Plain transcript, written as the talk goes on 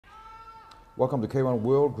Welcome to K1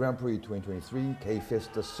 World Grand Prix 2023,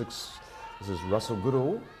 K-Festa 6. This is Russell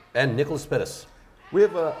Goodall. And Nicholas Pettas. We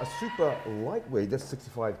have a super lightweight, that's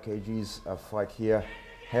 65 kgs fight here.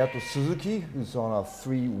 Hayato Suzuki, who's on a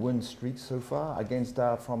 3-win streak so far, against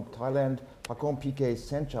from Thailand, Pakorn PK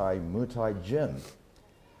Saenchai Muaythaigym.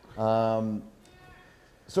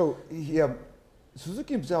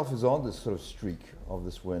 Suzuki himself is on this sort of streak of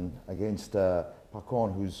this win against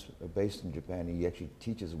Pakorn, who's based in Japan. He actually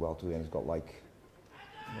teaches well too, and he's got like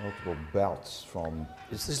multiple bouts from.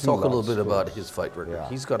 Let's talk a little bit about his fight record. Yeah.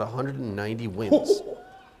 He's got 190 wins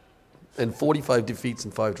and 45 defeats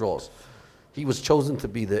and 5 draws. He was chosen to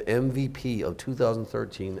be the MVP of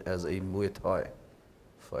 2013 as a Muay Thai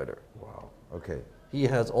fighter. Wow. Okay. He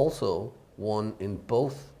has also won in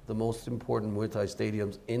both the most important Muay Thai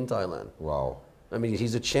stadiums in Thailand. Wow. I mean,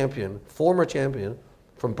 he's a champion, former champion,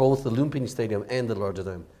 from both the Lumpini Stadium and the larger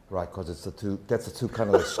dome. Right, because that's the two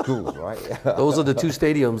kind of the schools, right? Those are the 2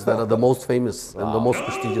 stadiums that are the most famous and the most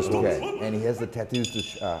prestigious ones. Okay, and he has the tattoos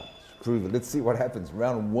to prove it. Let's see what happens.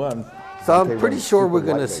 Round 1. So I'm pretty sure we're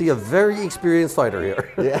going to see a very experienced fighter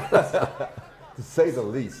here. Yeah, to say the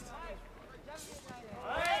least.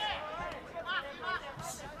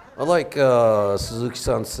 I like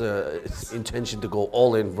Suzuki-san's intention to go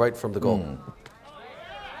all in right from the go.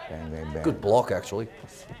 Bang, bang, bang. Good block, actually.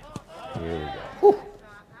 Here we go. Whew.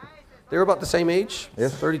 They're about the same age,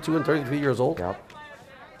 yes. 32 and 33 years old. Yep.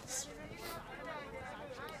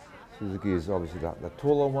 Suzuki is obviously the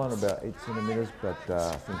taller one, about 8 centimeters, but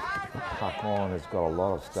I think Pakorn has got a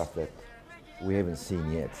lot of stuff that we haven't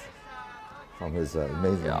seen yet from his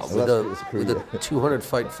amazing. Yeah, with a 200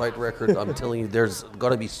 fight record, I'm telling you, there's got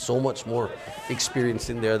to be so much more experience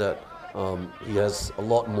in there that he has a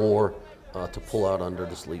lot more to pull out under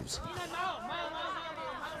the sleeves.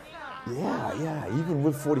 Yeah, even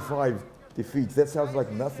with 45 defeats, that sounds like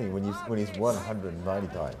nothing when he's won 190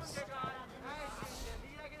 times.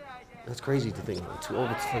 That's crazy to think. It's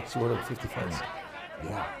like 250 fights.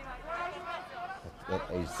 Yeah. At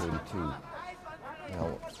age 32.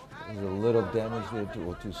 Now, there's a little damage there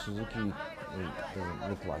to Suzuki. It doesn't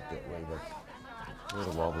look like that way, but a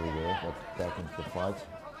little wobbly there, but back into the fight.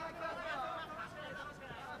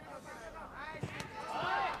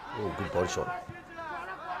 Oh, good body shot.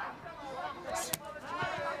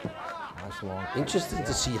 Nice long. Interesting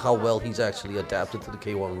to see how well he's actually adapted to the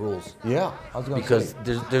K1 rules. Yeah, I was going to say.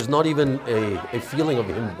 Because there's not even a feeling of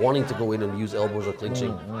him wanting to go in and use elbows or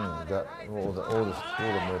clinching. All the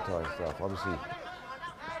Muay Thai stuff. Obviously,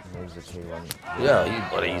 he knows the K1. Yeah,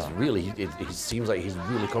 but he's really, he seems like he's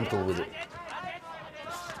really comfortable with it.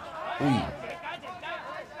 Ooh.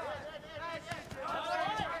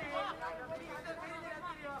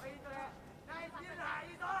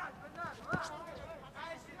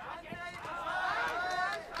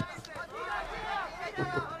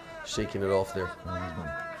 Shaking it off there.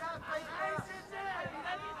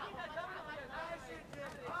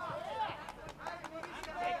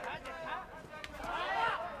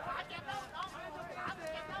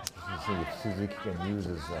 If Suzuki can use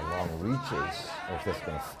his long reaches, or if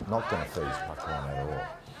that's not going to phase Pakorn at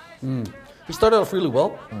all. He started off really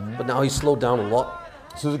well, but now he's slowed down a lot.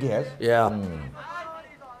 Suzuki has? Yeah.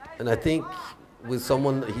 And I think with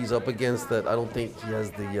someone that he's up against, that I don't think he has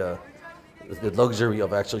the luxury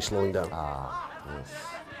of actually slowing down. Yes.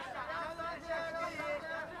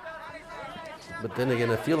 But then again,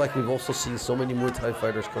 I feel like we've also seen so many Muay Thai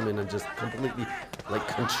fighters come in and just completely like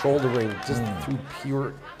control the ring just through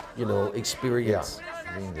pure, experience.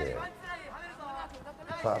 Yeah, being there.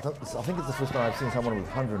 But I think it's the first time I've seen someone with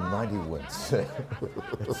 190 wins.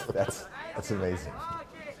 that's amazing.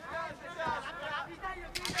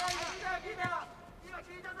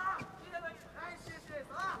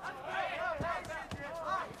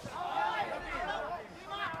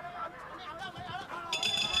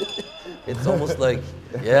 It's almost like,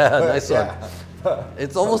 nice one.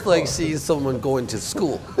 It's almost like seeing someone going to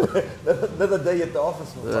school. Another day at the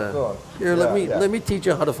office. Here, let me teach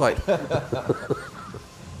you how to fight.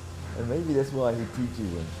 And maybe that's why he teaches you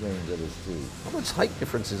when training others too. How much height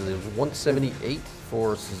difference is it? It was 178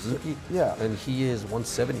 for Suzuki, and he is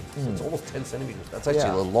 170. So it's almost 10 centimeters. That's actually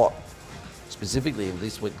a lot, specifically in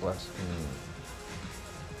this weight class.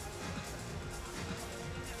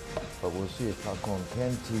 But we'll see if Pakorn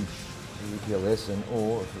can teach Suzuki a lesson,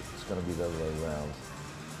 or if it's going to be the other way around.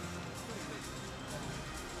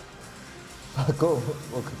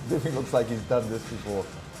 Pakorn looks like he's done this before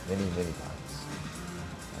many times.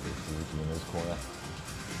 Suzuki in his corner,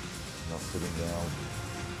 not sitting down.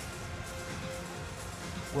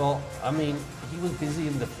 Well, I mean, he was busy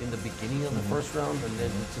in the beginning of the first round, and then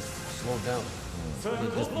he just slowed down.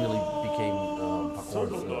 It just really became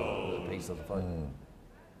Pakorn's the pace of the fight.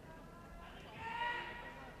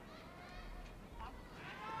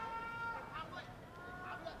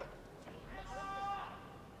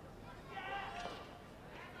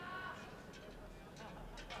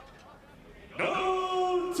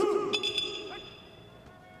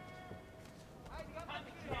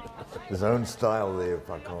 His own style there,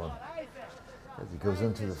 Pakorn. As he goes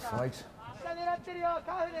into the fight.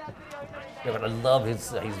 Yeah, but I love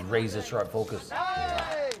his razor sharp focus.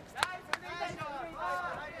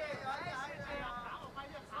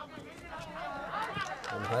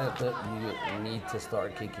 And Hayato, you need to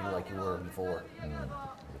start kicking like you were before.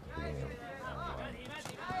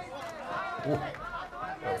 Ooh,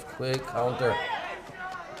 that was quick counter.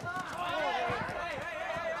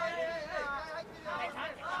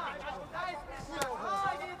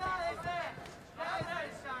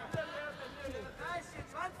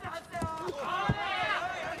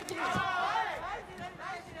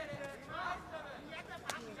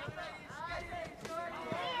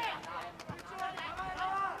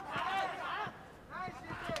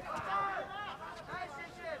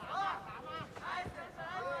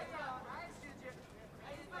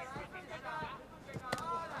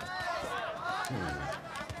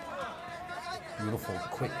 Beautiful,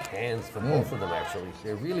 quick hands for both of them, actually.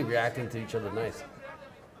 They're really reacting to each other nice.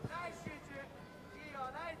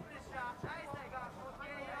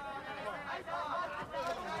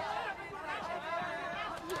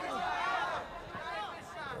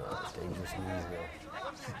 Dangerous knees now.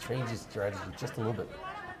 He changed his strategy just a little bit.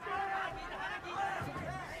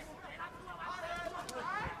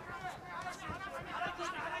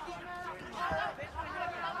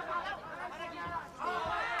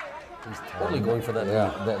 He's totally going for that knee.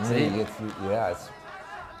 That knee gets you, it's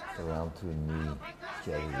around to a knee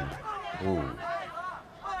strategy. Ooh.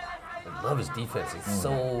 I love his defense. It's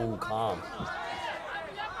so calm.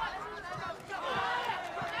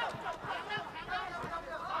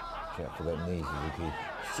 Careful that knee, Suzuki.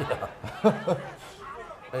 Yeah.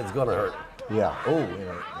 It's gonna hurt. Yeah. Oh,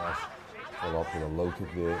 nice. Follow up with a low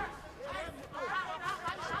kick there.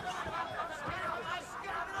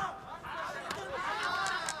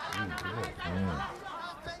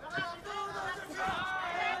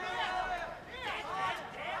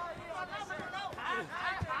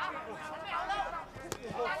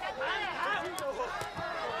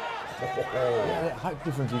 Yeah, that height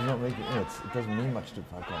difference is not making it doesn't mean much to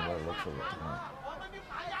Pakorn by the looks of it.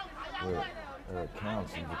 Where it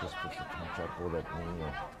counts, you just push the punch up or that knee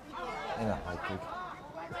and a high kick.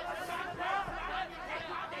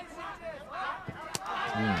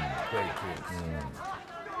 Great kicks.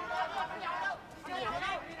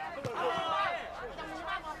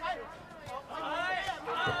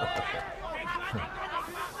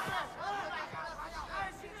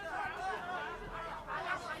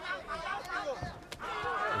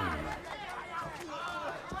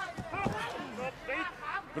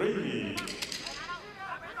 I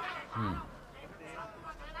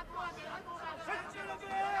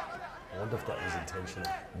wonder if that was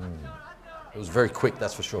intentional. It was very quick,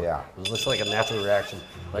 that's for sure. Yeah. It was just like a natural reaction.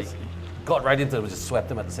 Like, got right into it, just swept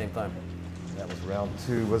him at the same time. That was round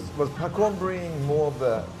two. Was Pakorn bringing more of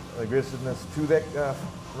the aggressiveness to that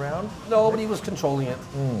round? No, but he was controlling it.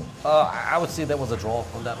 I would say that was a draw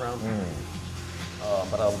on that round.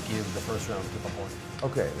 But I would give the first round to Pakorn.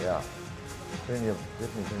 Okay, yeah. Definitely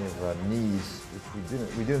plenty of knees, which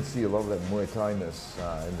we didn't see a lot of that Muay Thai-ness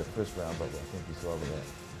in the first round, but I think we saw that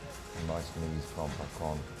nice knees from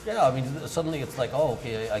Pakorn. Yeah, I mean, suddenly it's like, oh,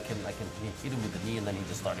 okay, I can hit him with the knee, and then he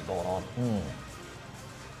just started going on.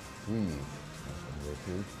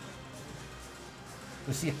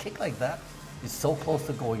 You see, a kick like that is so close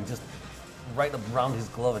to going just right around his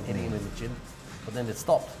glove and hitting him in the chin, but then it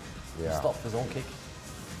stopped. Yeah. He stopped his own kick.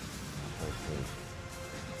 Okay.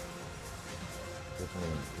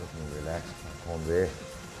 Definitely relaxed Pakorn there.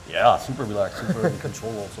 Yeah, super relaxed, super in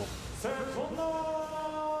control also.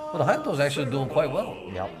 But Hayato's actually doing quite well.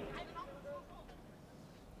 Yep.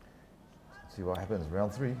 Let's see what happens.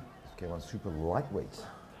 Round three. K1 super lightweight.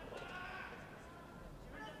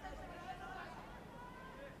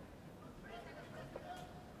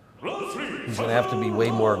 He's going to have to be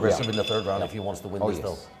way more aggressive in the third round if he wants to win this,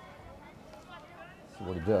 though. See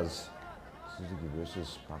what he does. Suzuki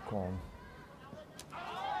versus Pakorn.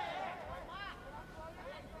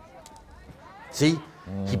 See,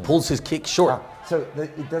 he pulls his kick short. So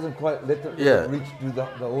it doesn't quite let the reach do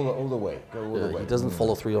all the way. Go all the way. He doesn't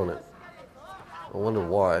follow through on it. I wonder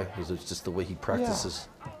why. It's just the way he practices.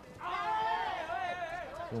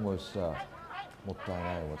 It's almost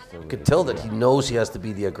You can tell that he knows he has to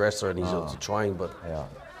be the aggressor and he's trying, but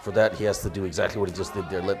for that he has to do exactly what he just did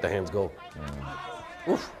there, let the hands go.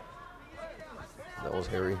 Oof. That was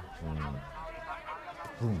hairy.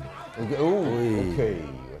 Okay,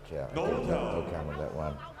 watch out. No count on that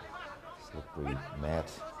one. Slippery mat.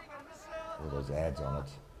 All those ads on it.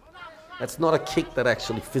 That's not a kick that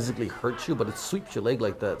actually physically hurts you, but it sweeps your leg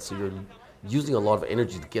like that, so you're using a lot of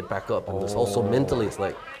energy to get back up. And it's also mentally, it's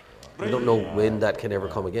like, you don't know when that can ever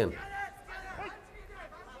come again.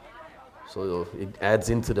 So it adds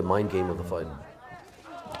into the mind game of the fight.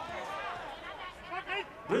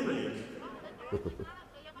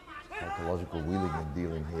 Psychological wheeling and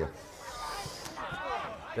dealing here.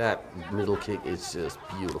 That middle kick is just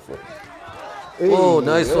beautiful. Oh,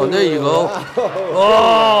 nice one. There you go.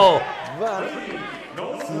 Oh!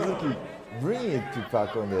 Suzuki bringing it to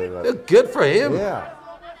Pakorn there. Good for him. Yeah.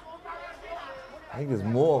 I think there's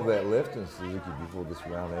more of that left in Suzuki before this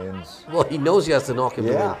round ends. Well, he knows he has to knock him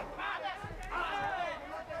to win.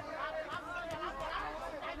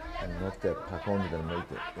 And not that Pakorn's going to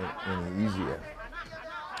make it any easier.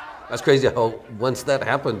 That's crazy how once that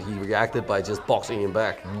happened, he reacted by just boxing him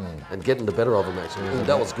back and getting the better of him, actually.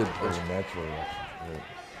 That was good punch. Natural reaction.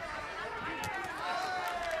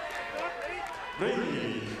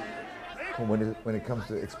 When it comes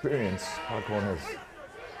to experience, Pakorn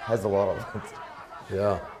has a lot of it.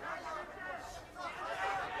 Yeah.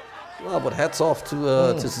 Well, but hats off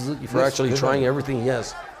to Suzuki for actually trying everything he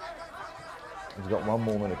has. He's got 1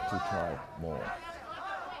 more minute to try more.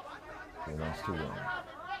 He wants to win.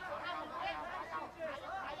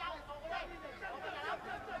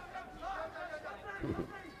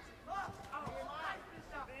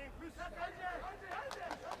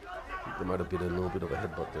 There might have been a little bit of a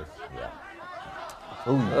headbutt there. Yeah.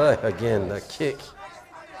 Again, that kick.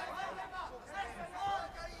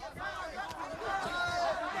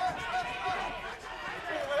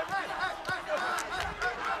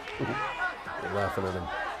 They're laughing at him.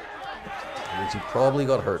 That means he probably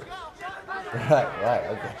got hurt. Right,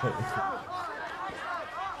 okay.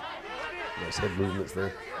 Nice head movements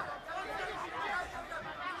there.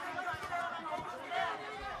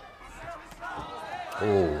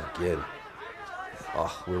 Oh, again.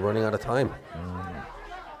 Oh, we're running out of time.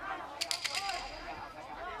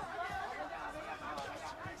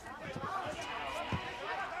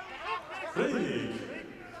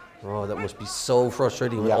 Oh, that must be so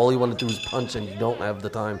frustrating when all you want to do is punch and you don't have the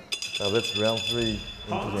time. So that's round 3.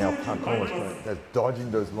 Now Pakorn is dodging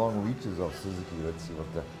those long reaches of Suzuki. Let's see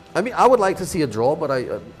what the... I mean, I would like to see a draw, but I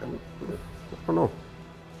don't know.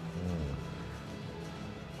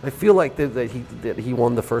 I feel like that he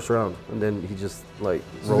won the first round, and then he just like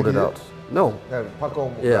rolled it out. No.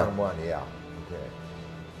 Pakorn round 1, yeah. Okay.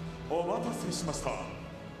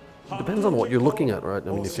 It depends on what you're looking at, right? I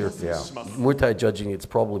mean, if you're Muay Thai judging, it's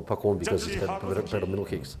probably Pakorn because he's had better middle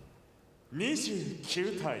kicks.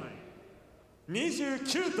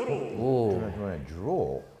 Oh.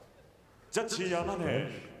 Draw.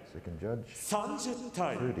 Second judge.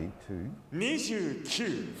 32.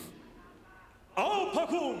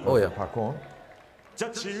 Oh yeah. Pakorn.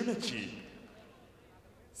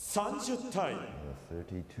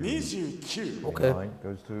 32. Okay.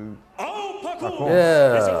 Goes to Pakorn.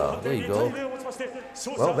 Yeah, there you go.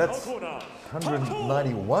 Well, that's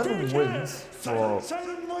 191 wins for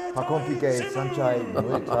Pakorn PK Saenchai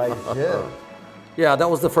Muaythaigym. Yeah, that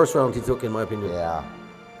was the first round he took, in my opinion. Yeah.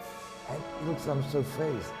 And looks, I'm so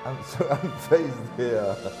unfazed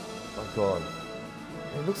here, Pakorn.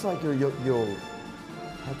 It looks like you're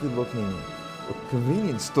happy-looking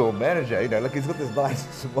convenience store manager. You know, like he's got this nice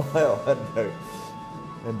smile,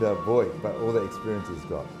 and boy, but all the experience he's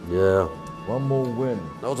got. Yeah. 1 more win.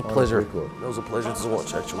 That was a pleasure. That was a pleasure to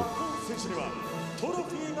watch, actually.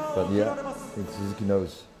 But yeah, I think Suzuki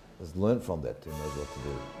has learned from that and knows what to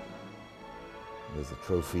do. There's a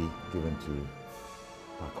trophy given to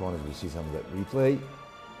Pakorn as we see some of that replay.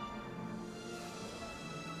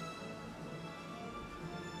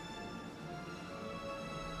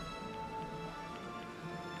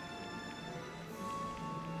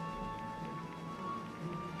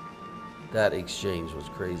 That exchange was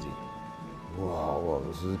crazy. Wow, well,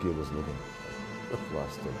 Suzuki was looking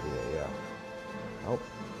flustered there, yeah. Oh,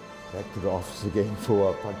 back to the office again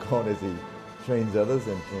for Pakorn as he trains others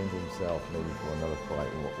and trains himself maybe for another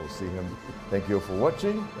fight, and we'll see him. Thank you all for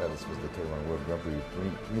watching. This was the K1 World Grand Prix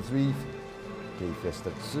 2023, K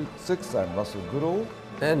Festa 6. I'm Russell Goodall.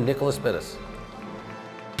 And Nicholas Pettas.